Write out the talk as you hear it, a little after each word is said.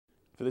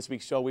For this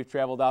week's show, we've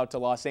traveled out to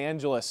Los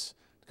Angeles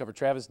to cover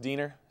Travis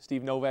Diener,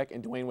 Steve Novak,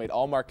 and Dwayne Wade,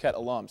 all Marquette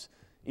alums.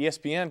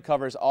 ESPN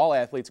covers all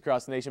athletes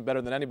across the nation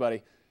better than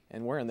anybody,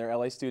 and we're in their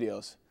LA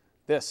studios.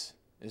 This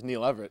is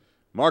Neil Everett.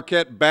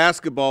 Marquette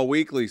Basketball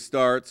Weekly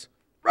starts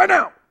right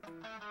now.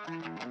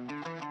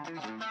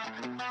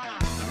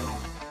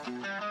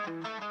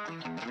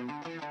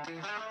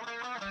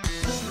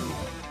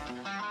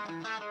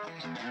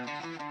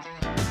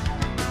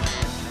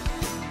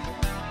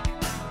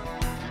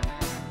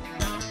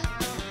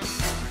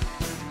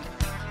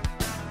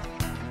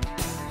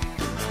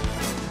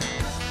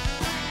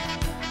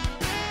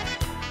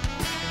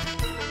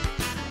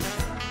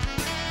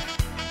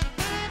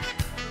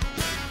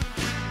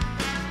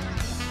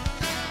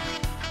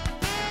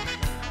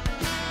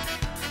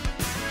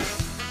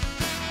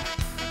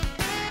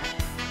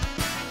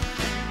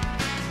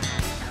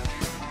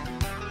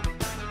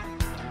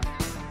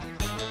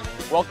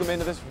 Welcome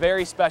into this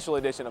very special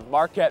edition of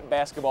Marquette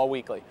Basketball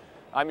Weekly.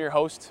 I'm your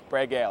host,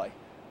 Brad Galli.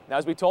 Now,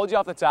 as we told you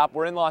off the top,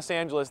 we're in Los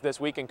Angeles this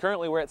week, and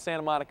currently we're at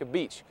Santa Monica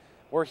Beach.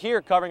 We're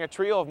here covering a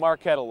trio of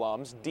Marquette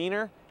alums,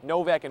 Diener,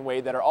 Novak, and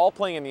Wade, that are all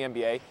playing in the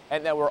NBA,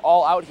 and that we're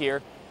all out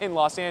here in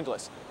Los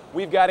Angeles.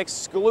 We've got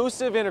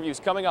exclusive interviews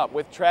coming up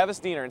with Travis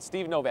Diener and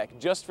Steve Novak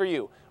just for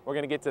you. We're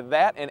going to get to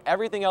that and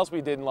everything else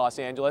we did in Los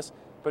Angeles,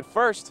 but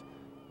first,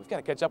 we've got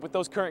to catch up with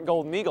those current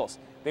Golden Eagles.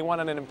 They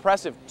won on an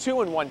impressive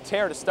 2-1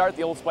 tear to start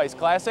the Old Spice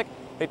Classic.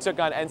 They took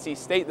on NC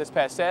State this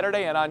past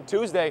Saturday, and on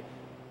Tuesday,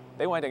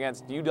 they went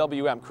against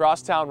UWM,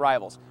 crosstown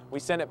rivals. We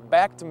sent it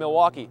back to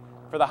Milwaukee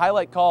for the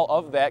highlight call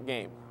of that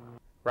game.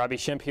 Robbie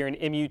Shimp here in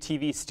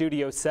MUTV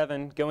Studio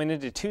 7, going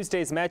into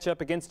Tuesday's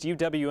matchup against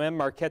UWM.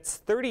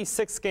 Marquette's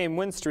 36-game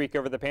win streak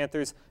over the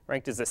Panthers,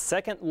 ranked as the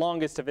second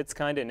longest of its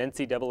kind in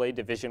NCAA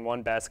Division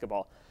I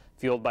basketball.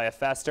 Fueled by a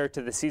fast start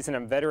to the season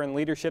and veteran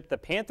leadership, the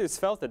Panthers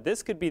felt that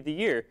this could be the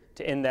year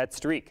to end that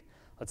streak.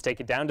 Let's take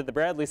it down to the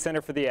Bradley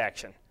Center for the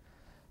action.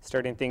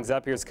 Starting things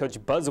up, here's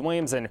Coach Buzz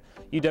Williams and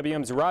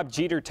UWM's Rob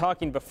Jeter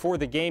talking before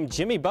the game.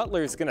 Jimmy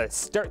Butler is going to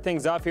start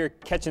things off here,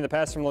 catching the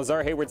pass from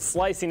Lazar Hayward,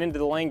 slicing into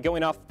the lane,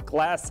 going off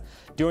glass,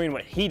 doing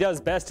what he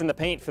does best in the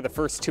paint for the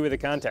first two of the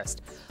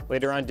contest.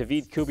 Later on,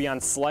 David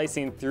Kubian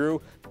slicing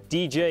through.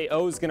 DJ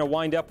O's going to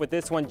wind up with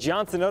this one.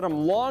 Johnson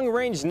Odom, long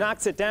range,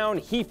 knocks it down.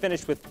 He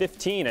finished with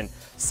 15 and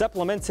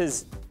supplements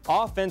his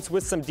offense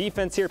with some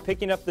defense here,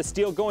 picking up the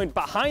steal, going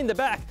behind the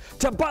back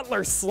to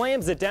Butler,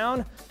 slams it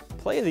down.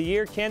 Play of the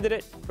year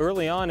candidate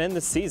early on in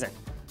the season.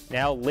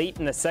 Now late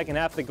in the second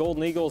half, the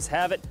Golden Eagles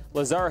have it.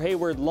 Lazar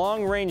Hayward,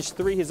 long range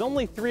three, his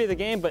only three of the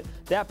game, but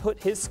that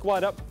put his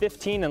squad up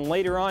 15, and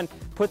later on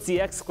puts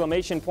the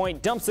exclamation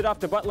point, dumps it off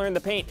to Butler in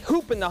the paint,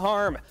 hoop in the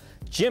harm.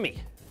 Jimmy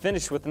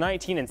finished with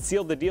 19 and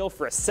sealed the deal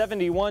for a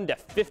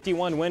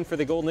 71-51 win for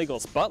the Golden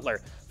Eagles.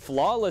 Butler,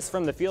 flawless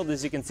from the field,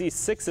 as you can see,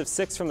 6 of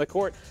 6 from the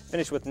court,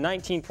 finished with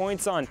 19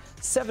 points on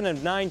 7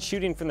 of 9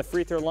 shooting from the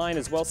free throw line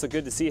as well, so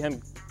good to see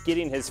him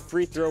getting his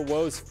free throw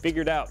woes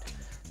figured out.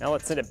 Now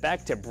let's send it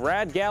back to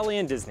Brad Galli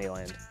in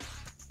Disneyland.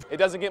 It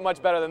doesn't get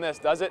much better than this,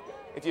 does it?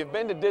 If you've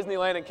been to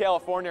Disneyland in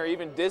California or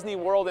even Disney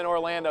World in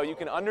Orlando, you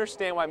can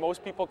understand why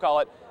most people call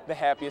it the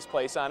happiest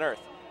place on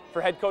earth.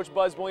 For head coach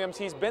Buzz Williams,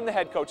 he's been the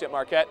head coach at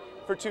Marquette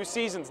for 2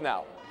 seasons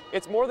now.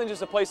 It's more than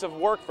just a place of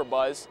work for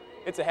Buzz,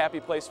 it's a happy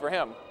place for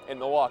him in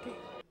Milwaukee.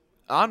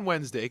 On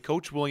Wednesday,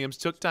 Coach Williams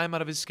took time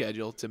out of his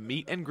schedule to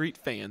meet and greet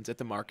fans at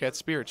the Marquette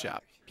Spirit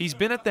Shop. He's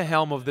been at the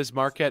helm of this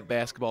Marquette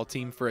basketball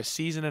team for a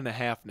season and a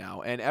half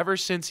now, and ever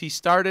since he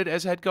started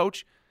as head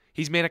coach,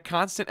 he's made a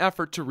constant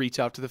effort to reach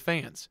out to the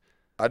fans.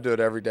 I do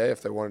it every day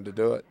if they wanted to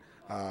do it.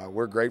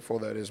 We're grateful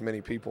that as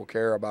many people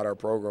care about our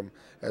program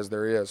as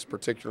there is,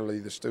 particularly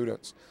the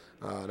students.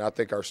 And I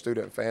think our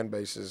student fan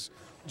base is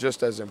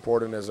just as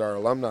important as our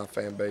alumni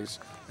fan base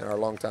and our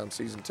longtime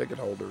season ticket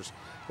holders,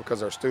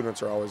 because our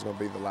students are always going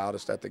to be the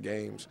loudest at the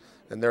games,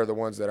 and they're the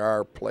ones that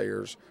our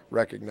players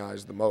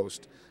recognize the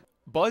most.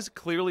 Buzz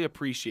clearly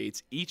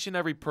appreciates each and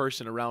every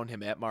person around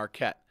him at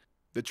Marquette.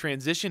 The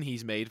transition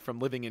he's made from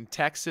living in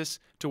Texas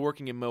to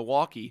working in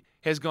Milwaukee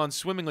has gone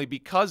swimmingly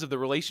because of the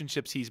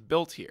relationships he's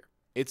built here.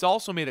 It's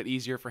also made it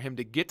easier for him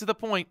to get to the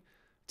point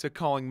to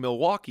calling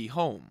Milwaukee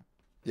home.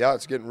 Yeah,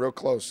 it's getting real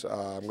close.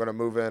 I'm going to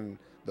move in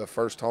the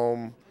first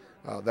home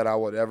that I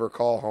would ever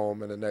call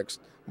home in the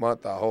next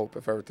month, I hope,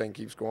 if everything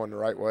keeps going the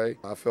right way.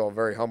 I feel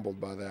very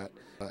humbled by that.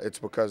 It's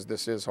because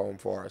this is home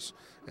for us,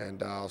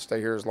 and I'll stay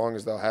here as long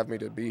as they'll have me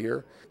to be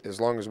here. As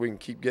long as we can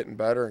keep getting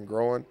better and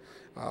growing,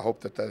 I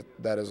hope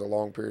that is a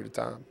long period of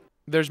time.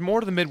 There's more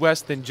to the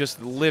Midwest than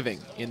just living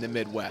in the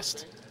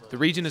Midwest. The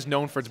region is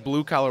known for its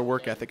blue-collar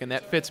work ethic, and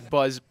that fits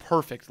Buzz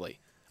perfectly.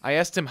 I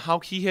asked him how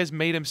he has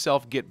made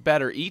himself get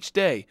better each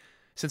day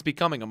since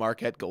becoming a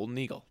Marquette Golden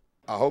Eagle.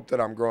 I hope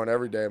that I'm growing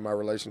every day in my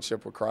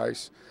relationship with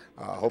Christ.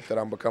 I hope that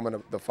I'm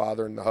becoming the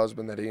father and the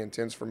husband that he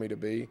intends for me to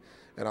be.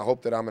 And I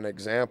hope that I'm an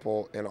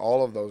example in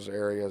all of those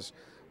areas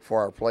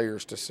for our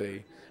players to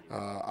see.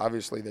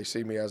 Obviously, they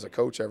see me as a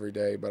coach every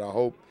day, but I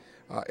hope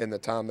in the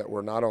time that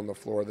we're not on the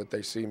floor, that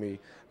they see me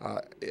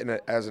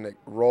as a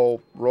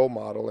role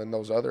model in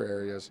those other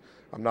areas.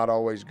 I'm not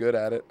always good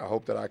at it. I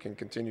hope that I can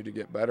continue to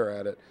get better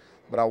at it,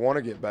 but I want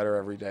to get better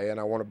every day, and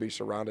I want to be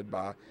surrounded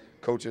by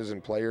coaches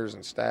and players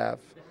and staff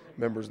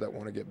members that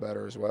want to get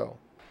better as well.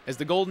 As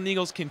the Golden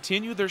Eagles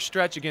continue their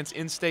stretch against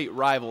in-state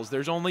rivals,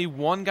 there's only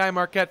one guy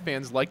Marquette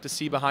fans like to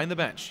see behind the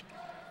bench,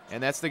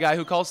 and that's the guy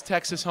who calls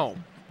Texas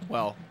home.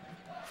 Well,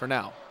 for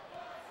now.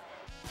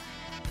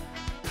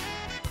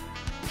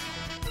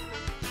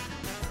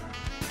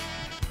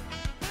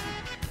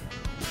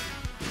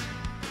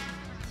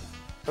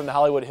 From the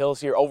Hollywood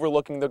Hills here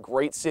overlooking the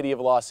great city of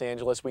Los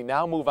Angeles, we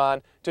now move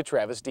on to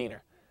Travis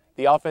Diener.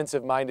 The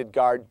offensive-minded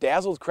guard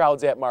dazzled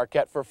crowds at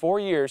Marquette for 4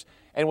 years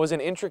and was an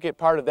intricate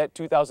part of that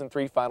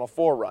 2003 Final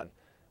Four run.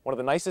 One of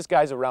the nicest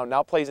guys around,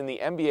 now plays in the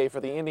NBA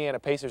for the Indiana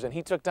Pacers, and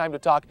he took time to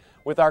talk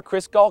with our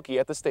Chris Gaulke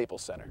at the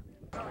Staples Center.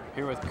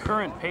 Here with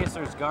current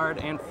Pacers guard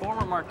and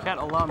former Marquette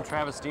alum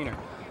Travis Diener.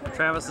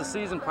 Travis, the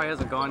season probably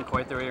hasn't gone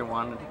quite the way you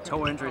wanted.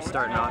 Toe injury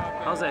starting out.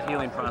 How's that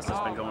healing process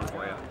been going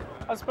for you?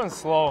 It's been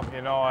slow.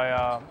 You know,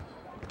 I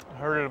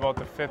heard it about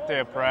the 5th day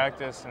of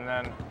practice, and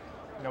then,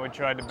 you know, we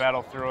tried to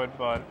battle through it,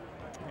 but,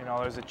 you know,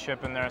 there's a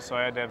chip in there, so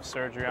I had to have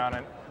surgery on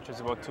it, which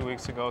was about 2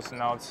 weeks ago. So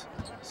now it's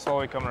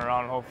slowly coming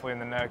around, and hopefully in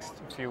the next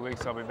few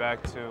weeks I'll be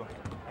back to,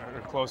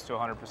 or close to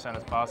 100%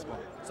 as possible.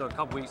 So a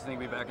couple weeks, you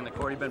think you'll be back in the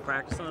court? You've been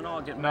practicing at all,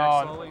 getting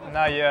back slowly? No,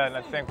 not yet.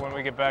 I think when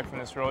we get back from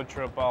this road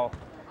trip, I'll,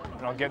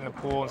 you know, get in the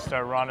pool and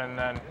start running, and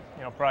then,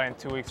 you know, probably in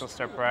 2 weeks I'll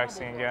start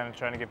practicing again and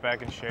trying to get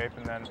back in shape,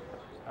 and then,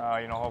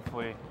 you know,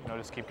 hopefully, you know,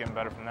 just keep getting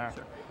better from there.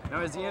 Sure.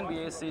 Now, as the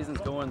NBA season's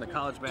going, the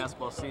college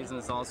basketball season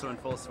is also in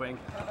full swing.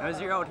 Now,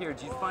 as you're out here,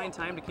 do you find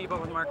time to keep up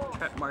with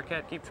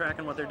Marquette, keep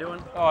tracking what they're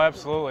doing? Oh,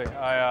 absolutely.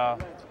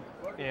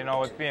 You know,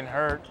 with being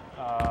hurt,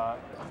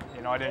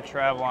 you know, I didn't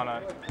travel on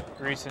a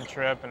recent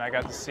trip, and I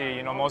got to see,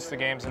 you know, most of the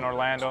games in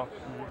Orlando.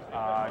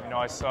 You know,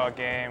 I saw a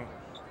game.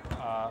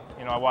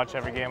 You know, I watch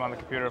every game on the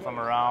computer if I'm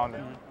around.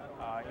 And,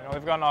 you know,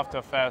 they've gotten off to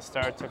a fast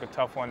start. Took a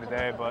tough one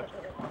today, but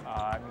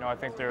you know, I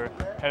think they're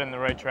heading the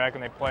right track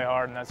and they play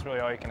hard, and that's really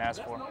all you can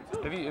ask for.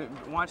 Have you,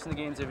 watching the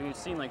games, have you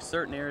seen like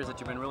certain areas that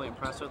you've been really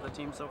impressed with the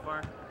team so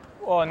far?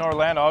 Well, in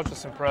Orlando, I was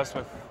just impressed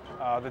with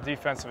the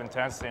defensive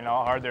intensity and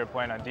how hard they're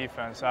playing on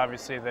defense.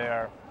 Obviously, they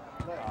are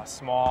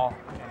small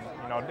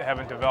and, you know,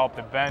 haven't developed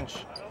a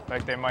bench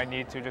like they might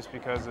need to just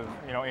because of,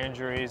 you know,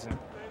 injuries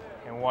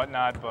and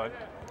whatnot. But,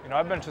 you know,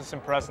 I've been just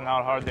impressed in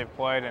how hard they've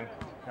played, and,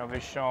 you know,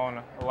 they've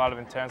shown a lot of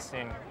intensity,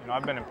 and, you know,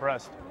 I've been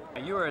impressed.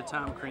 You were a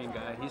Tom Crean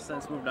guy. He's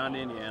since moved on to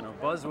Indiana.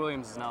 Buzz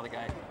Williams is now the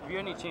guy. Have you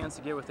had any chance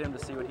to get with him to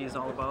see what he's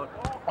all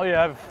about? Oh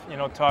yeah, I've, you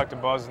know, talked to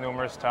Buzz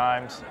numerous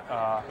times.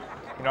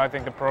 You know, I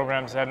think the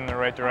program's heading in the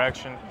right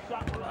direction.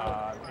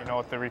 You know,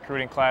 with the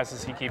recruiting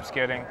classes he keeps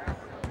getting,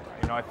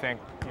 you know, I think,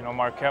 you know,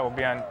 Marquette will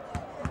be on,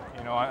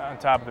 you know, on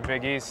top of the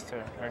Big East,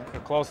 or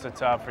close to the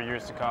top for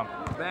years to come.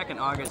 Back in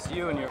August,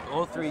 you and your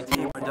 03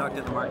 team were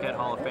inducted to the Marquette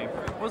Hall of Fame.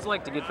 What was it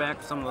like to get back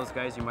with some of those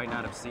guys you might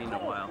not have seen in a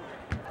while?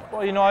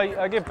 Well, you know,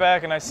 I get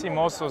back and I see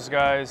most of those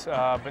guys,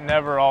 but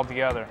never all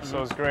together.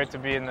 So it's great to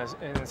be in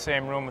the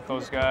same room with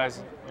those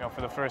guys, you know,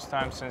 for the first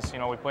time since, you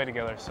know, we played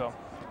together. So,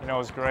 you know, it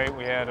was great.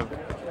 We had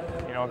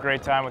a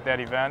great time with that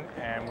event,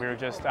 and we were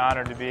just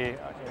honored to be,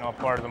 you know, a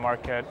part of the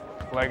Marquette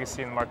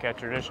legacy and the Marquette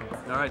tradition.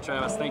 All right,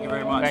 Travis, thank you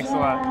very much. Thanks a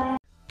lot.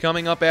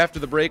 Coming up after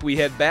the break, we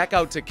head back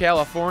out to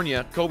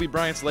California. Kobe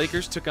Bryant's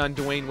Lakers took on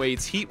Dwayne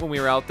Wade's Heat when we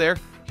were out there.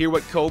 Hear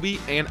what Kobe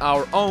and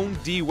our own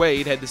D.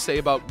 Wade had to say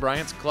about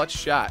Bryant's clutch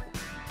shot.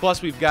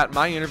 Plus, we've got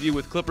my interview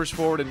with Clippers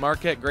forward and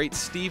Marquette great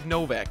Steve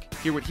Novak.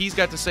 Hear what he's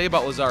got to say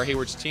about Lazar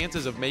Hayward's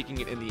chances of making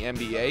it in the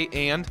NBA.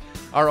 And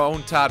our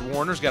own Todd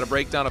Warner's got a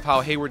breakdown of how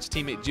Hayward's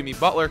teammate Jimmy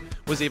Butler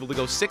was able to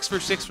go 6 for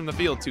 6 from the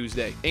field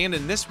Tuesday. And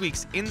in this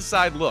week's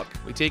Inside Look,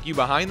 we take you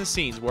behind the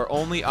scenes where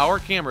only our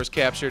cameras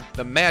captured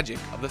the magic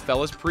of the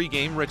fellas'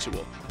 pregame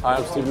ritual. Hi,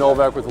 I'm Steve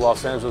Novak with the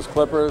Los Angeles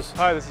Clippers.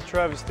 Hi, this is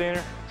Travis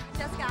Diener.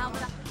 Jessica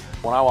Alba.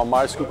 When I want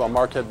my scoop on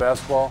Marquette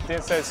basketball, The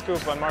inside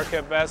scoop on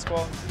Marquette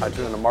basketball. I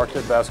tune into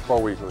Marquette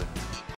Basketball Weekly.